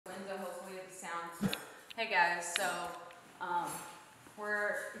guys, so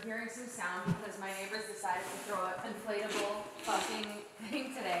we're hearing some sound because my neighbors decided to throw an inflatable fucking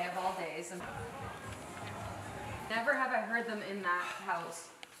thing today of all days. And never have I heard them in that house,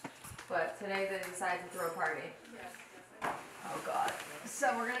 but today they decided to throw a party. Oh god.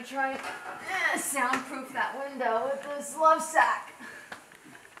 So we're gonna try and soundproof that window with this love sack.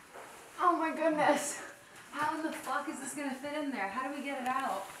 Oh my goodness. How in the fuck is this gonna fit in there? How do we get it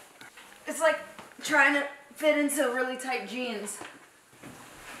out? It's like trying to fit into really tight jeans.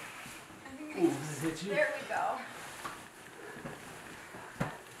 There we go.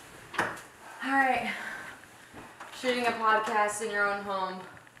 Alright. Shooting a podcast in your own home,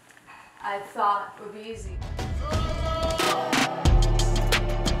 I thought would be easy.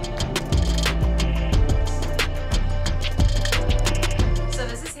 So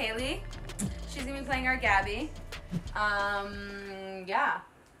this is Haley. She's gonna be playing our Gabby. Yeah.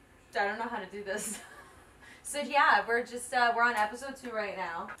 I don't know how to do this. So yeah, we're on episode 2 right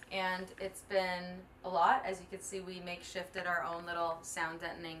now, and it's been a lot. As you can see, we makeshifted our own little sound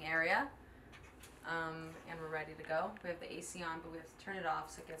deadening area, and we're ready to go. We have the AC on, but we have to turn it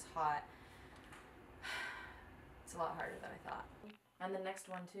off so it gets hot. It's a lot harder than I thought. And the next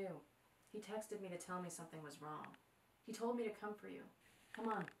one too. He texted me to tell me something was wrong. He told me to come for you. Come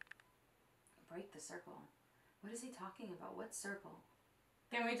on. Break the circle. What is he talking about? What circle?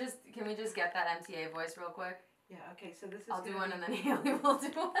 Can we just get that MTA voice real quick? Yeah, okay, so this is I'll do one and then Haley will do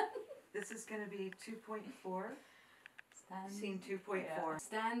one. This is going to be 2.4. Scene 2.4. Yeah.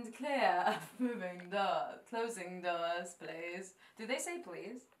 Stand clear of moving doors. Closing doors, please. Do they say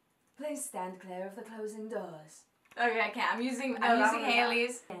please? Please stand clear of the closing doors. Okay, I can't. I'm using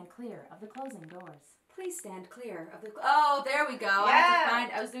Haley's. Stand clear of the closing doors. Please stand clear of the... Oh, there we go. Yeah.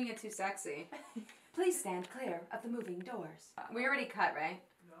 I was doing it too sexy. Please stand clear of the moving doors. We already cut, right?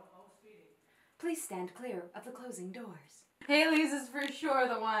 No, I was speeding. Please stand clear of the closing doors. Haley's is for sure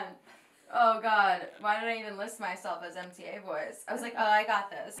the one. Oh god, why did I even list myself as MTA voice? I was like, oh, I got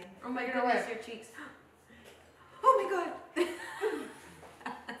this. Oh my goodness, your cheeks. Oh my god.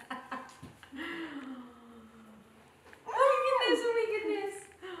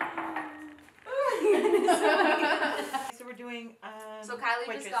 So we're doing So Kylie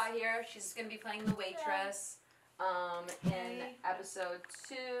waitress. just got here. She's gonna be playing the waitress in episode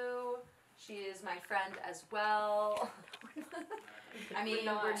 2. She is my friend as well. I mean,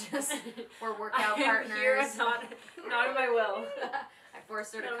 we're workout partners. Here, not in my will. I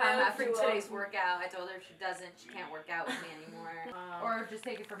forced her to come after today's workout. I told her if she doesn't, she can't work out with me anymore. Or just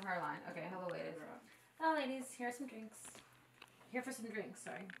take it from her line. Okay, hello ladies. Hello ladies, here are some drinks. Here for some drinks,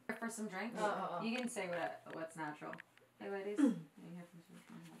 sorry. Here for some drinks? You can say what's natural. Hey ladies. Here for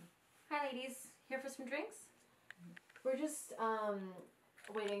some drinks. Hi ladies, here for some drinks? We're just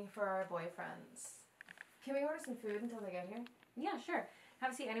waiting for our boyfriends. Can we order some food until they get here? Yeah, sure.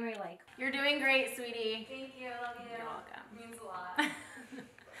 Have a seat anywhere you like. You're doing great, sweetie. Thank you, love you. You're welcome. Means a lot.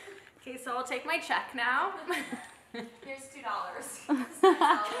 Okay, so I'll take my check now. Here's $2.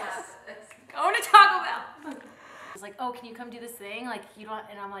 Yes. Going to Taco Bell. I was like, oh, can you come do this thing? Like, you don't,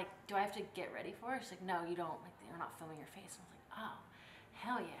 and I'm like, do I have to get ready for it? She's like, no, you don't. Like, they're not filming your face. I was like, oh,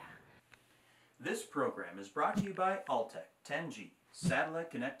 hell yeah. This program is brought to you by Altec 10G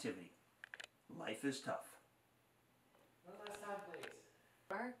Satellite Connectivity. Life is tough. One last time, please.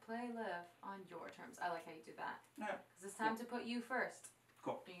 Work, play, live on your terms. I like how you do that. Yeah. Because it's time to put you first.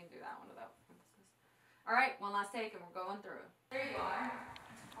 Cool. You can do that one without emphasis. All right, one last take and we're going through. There you are.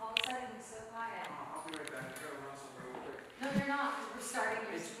 All of a sudden, you're so quiet. I'll be right back. I'm going to run somewhere real quick. No, you're not. We're starting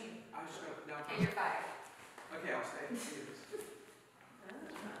your scene. I was just going to... No, Okay, you're fired. Okay, I'll stay.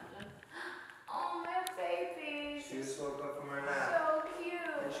 Oh, my baby. She just woke up from her nap. So cute.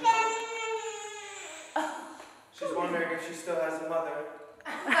 And she's wondering if she still has a mother.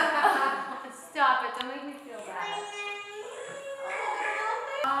 Stop it. Don't make me feel bad.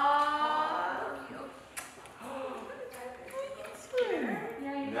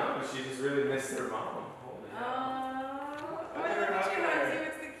 No, but she just really missed her mom. Holy Oh, look at her.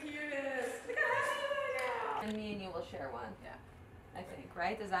 it's the cutest. Look how happy you are now. And me and you will share one. Yeah. I think,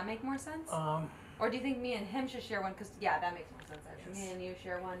 right? Does that make more sense? Or do you think me and him should share one? Because, yeah, that makes more sense. Actually. Yes. Me and you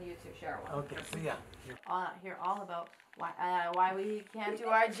share one, you two share one. Okay, so yeah. Hear all about why we can't do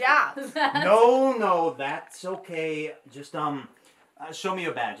our jobs. No, that's okay. Just show me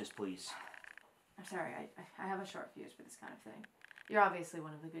your badges, please. I'm sorry, I have a short fuse for this kind of thing. You're obviously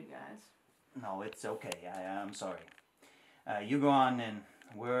one of the good guys. No, it's okay. I'm sorry. You go on, and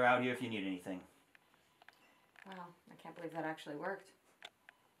we're out here if you need anything. Wow, I can't believe that actually worked.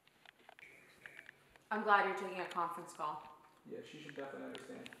 I'm glad you're taking a conference call. Yeah, she should definitely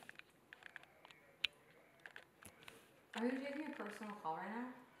understand. Are you taking a personal call right now?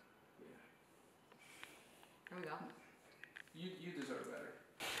 Here we go. You deserve better.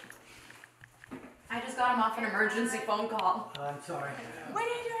 I just got him off an emergency phone call. I'm sorry. What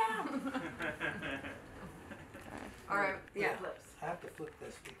did you do now? Alright, yeah. I have to flip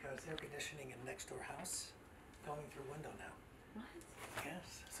this because air conditioning in next door house going through window now. What?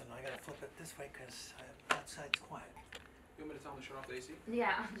 Yes, so now I gotta flip it this way because outside's quiet. You want me to tell him to shut off the AC?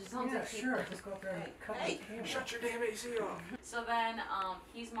 Yeah, just don't Yeah, keep- sure, just go up there and cut the cable. Shut your damn AC off. So then,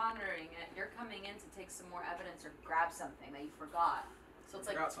 he's monitoring it. You're coming in to take some more evidence or grab something that you forgot. So it's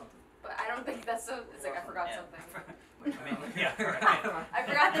like, Forgot something. but I don't think that's so. It's like I forgot something. Yeah, right. I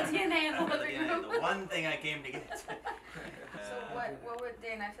forgot the DNA in the living room. The one thing I came to get. So what would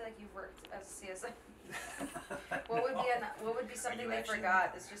Dane? I feel like you've worked as a CSI. What would be something they actually-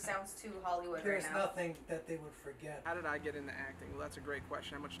 forgot? This just sounds too Hollywood There's right now. nothing that they would forget. How did I get into acting? Well, that's a great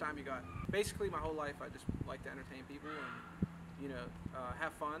question. How much time you got? Basically, my whole life, I just like to entertain people and,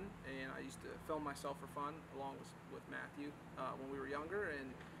 have fun. And I used to film myself for fun, along with Matthew, when we were younger.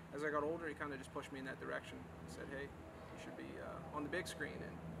 And as I got older, he kind of just pushed me in that direction. He said, hey, you should be on the big screen.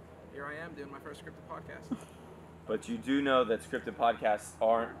 And here I am doing my first scripted podcast. But you do know that scripted podcasts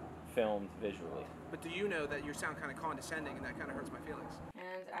aren't filmed visually. But do you know that you sound kind of condescending, and that kind of hurts my feelings?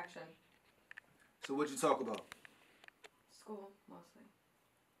 And action. So what'd you talk about? School mostly.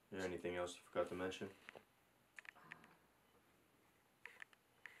 Is there anything else you forgot to mention?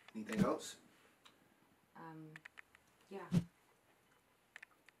 Anything else? Yeah.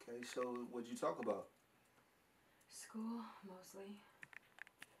 Okay, so what'd you talk about? School mostly.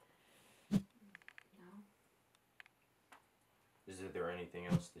 No. Is there anything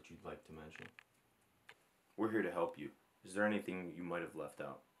else that you'd like to mention? We're here to help you. Is there anything you might have left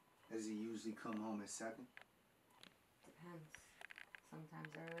out? Does he usually come home at 7? Depends. Sometimes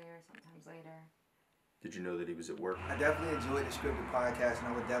earlier, sometimes later. Did you know that he was at work? I definitely enjoyed the scripted podcast, and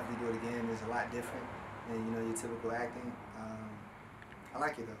I would definitely do it again. It's a lot different than your typical acting. I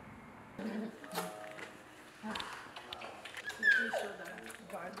like it though.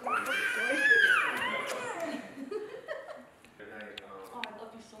 Oh, I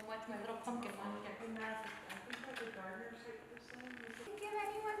love you so much, my little pumpkin munchkin. Give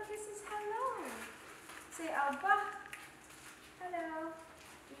anyone kisses hello. Say Abba. Hello.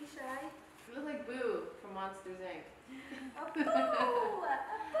 Be shy. You look like Boo from Monsters Inc. Boo!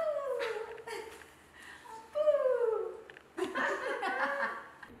 Boo!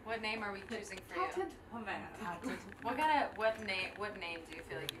 What name are we choosing for you? What name do you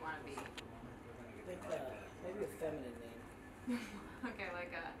feel like you want to be? Maybe a feminine name. Okay,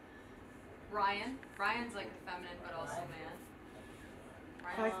 like Ryan. Ryan's like feminine but also man.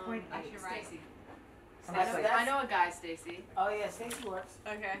 Ryan. Actually, Ryan. I know a guy, Stacy. Oh yeah, Stacey works.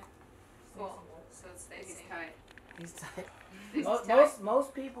 Okay. Cool. So it's He's Stacy. tight. He's tight. Stacy's Most tight.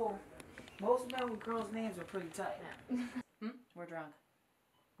 most people, most men with girls' names are pretty tight. We're drunk.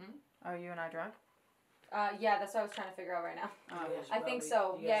 Hmm? Are you and I drunk? Yeah, that's what I was trying to figure out right now. Oh, You guys I think probably-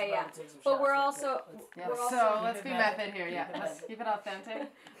 so. you guys Yeah. probably take some But shots we're real also quick. Yeah. we're also So let's keep be it method method. here. Yeah. Keep it Let's method. keep it authentic.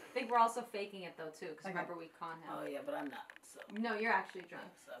 I think we're also faking it though too, because Okay. remember we con him. Oh yeah, but I'm not. So. No, you're actually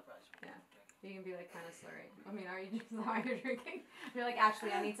drunk. So I probably should Yeah. drink. You can be like kind of slurry. I mean, are you just how you're drinking? You're like,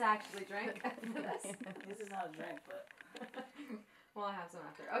 actually, I need to actually drink after this. This is not a drink, but Well, I'll have some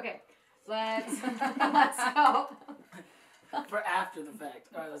after. Okay, let's go. for after the fact.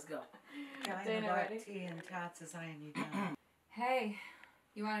 All right, let's go. Dana, ready? Tea and tots is eyeing you down. Hey,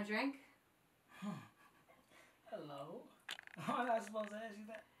 you want a drink? Hello. Am I supposed to ask you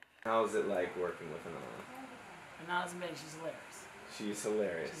that? How's it like working with Inanna? Anonymous Meg, she's hilarious. She's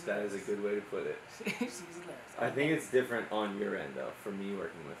hilarious. That is a good way to put it. She's hilarious. I think it's different on your end though. For me,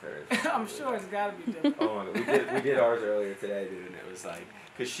 working with her is I'm probably sure it's better. gotta be different. Oh my god, we did ours earlier today, dude, and it was like,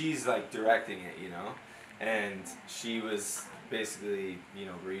 cause she's like directing it, and she was basically,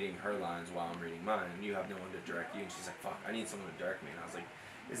 reading her lines while I'm reading mine, and you have no one to direct you, and she's like, fuck, I need someone to direct me, and I was like,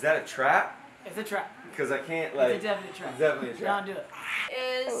 is that a trap? It's a trap. Because I can't like. It's definitely a trap. It's definitely a trap. Don't do it.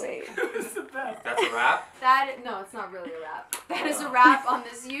 Is It's the best. That's a wrap. no, it's not really a wrap. That is a wrap on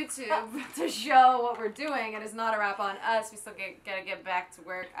this YouTube to show what we're doing. It is not a wrap on us. We still gotta get back to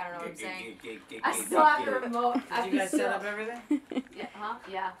work. I don't know what I'm saying. I still have to remote. Did you guys set up everything? Yeah, huh?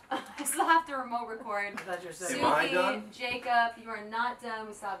 Yeah. I still have to remote record. I thought you were setting. Am I Suki, done? Jacob, you are not done.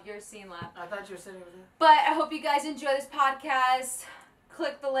 We still have your scene left. I thought you were setting everything. But I hope you guys enjoy this podcast.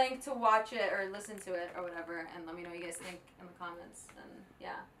 Click the link to watch it or listen to it or whatever, and let me know what you guys think in the comments. And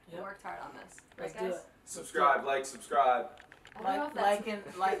yeah, we Yep. worked hard on this. Let's Right, do guys? it. Subscribe, like, subscribe.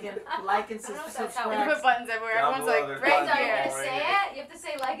 Like and subscribe. You put buttons everywhere. Down Everyone's below, like, there's great, are buttons you all gonna right say here. it? You have to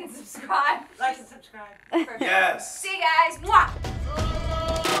say like and subscribe. Like and subscribe. Perfect. Yes. See you guys. Mwah!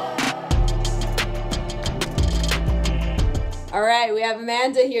 All right, we have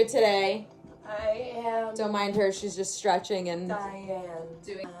Amanda here today. I am Don't mind her; she's just stretching and Diane.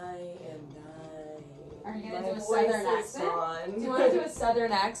 doing. I am Diane. Are you gonna My do a southern voice is accent? on. Do you want to do a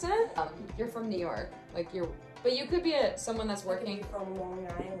southern accent? You're from New York, like you're, but you could be someone that's working. From Long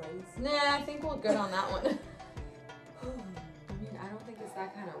Island. Nah, I think we're good on that one. I mean, I don't think it's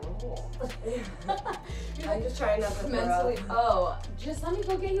that kind of role. I'm just trying not to throw Mentally, up. oh, just let me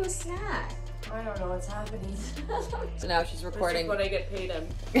go get you a snack. I don't know what's happening. So now she's recording. This is what I get paid in.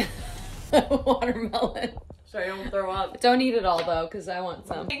 Watermelon. So I don't throw up. Don't eat it all though, because I want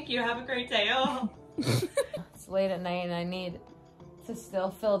some. Thank you. Have a great day. Oh. It's late at night and I need to still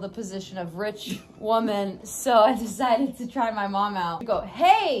fill the position of rich woman, so I decided to try my mom out. Go,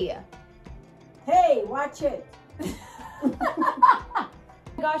 hey! Hey, watch it.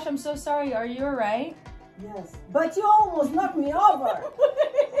 Gosh, I'm so sorry. Are you alright? Yes. But you almost knocked me over.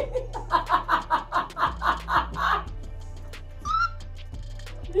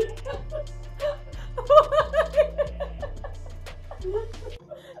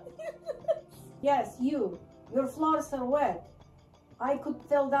 Yes, you. Your floors are wet. I could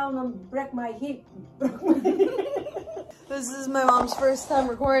fell down and break my hip. This is my mom's first time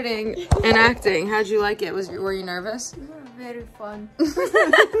recording and acting. How'd you like it? Were you nervous? Very fun.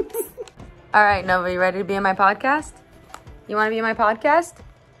 All right, Nova, you ready to be in my podcast? You want to be in my podcast?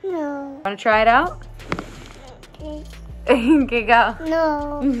 No. Want to try it out? Okay. Okay, go.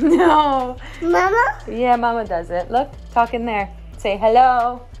 No. No. Mama? Yeah, Mama does it. Look, talk in there. Say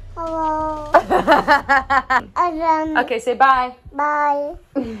hello. Hello. Okay, say bye. Bye.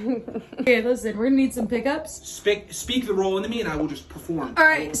 Okay, listen, we're gonna need some pickups. Speak the role into me and I will just perform. All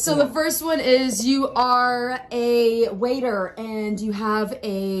right, so the first one is you are a waiter and you have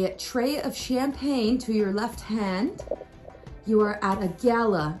a tray of champagne to your left hand. You are at a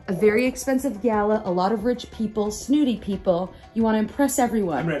gala, a very expensive gala, a lot of rich people, snooty people. You want to impress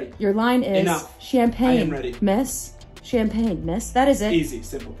everyone. I'm ready. Your line is Enough. champagne. I am ready. Miss. Champagne, miss. That is it. Easy,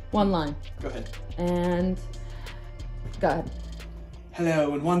 simple. One line. Go ahead. And go ahead.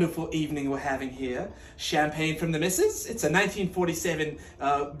 Hello and wonderful evening we're having here. Champagne from the Misses. It's a 1947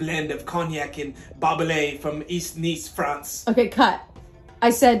 blend of cognac and Barbelay from East Nice, France. Okay, cut. I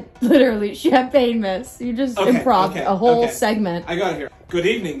said literally champagne, miss. You just improv a whole segment. I got it here. Good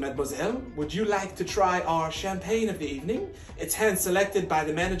evening, mademoiselle. Would you like to try our champagne of the evening? It's hand-selected by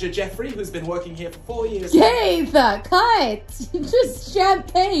the manager, Jeffrey, who's been working here for 4 years. Dave, cut! Just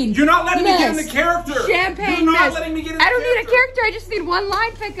champagne. You're not letting me get in the character. Champagne, You're not miss. letting me get in the I don't character. need a character. I just need one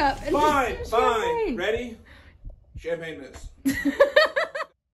line pickup. And Fine, just fine. champagne. Ready? Champagne, miss.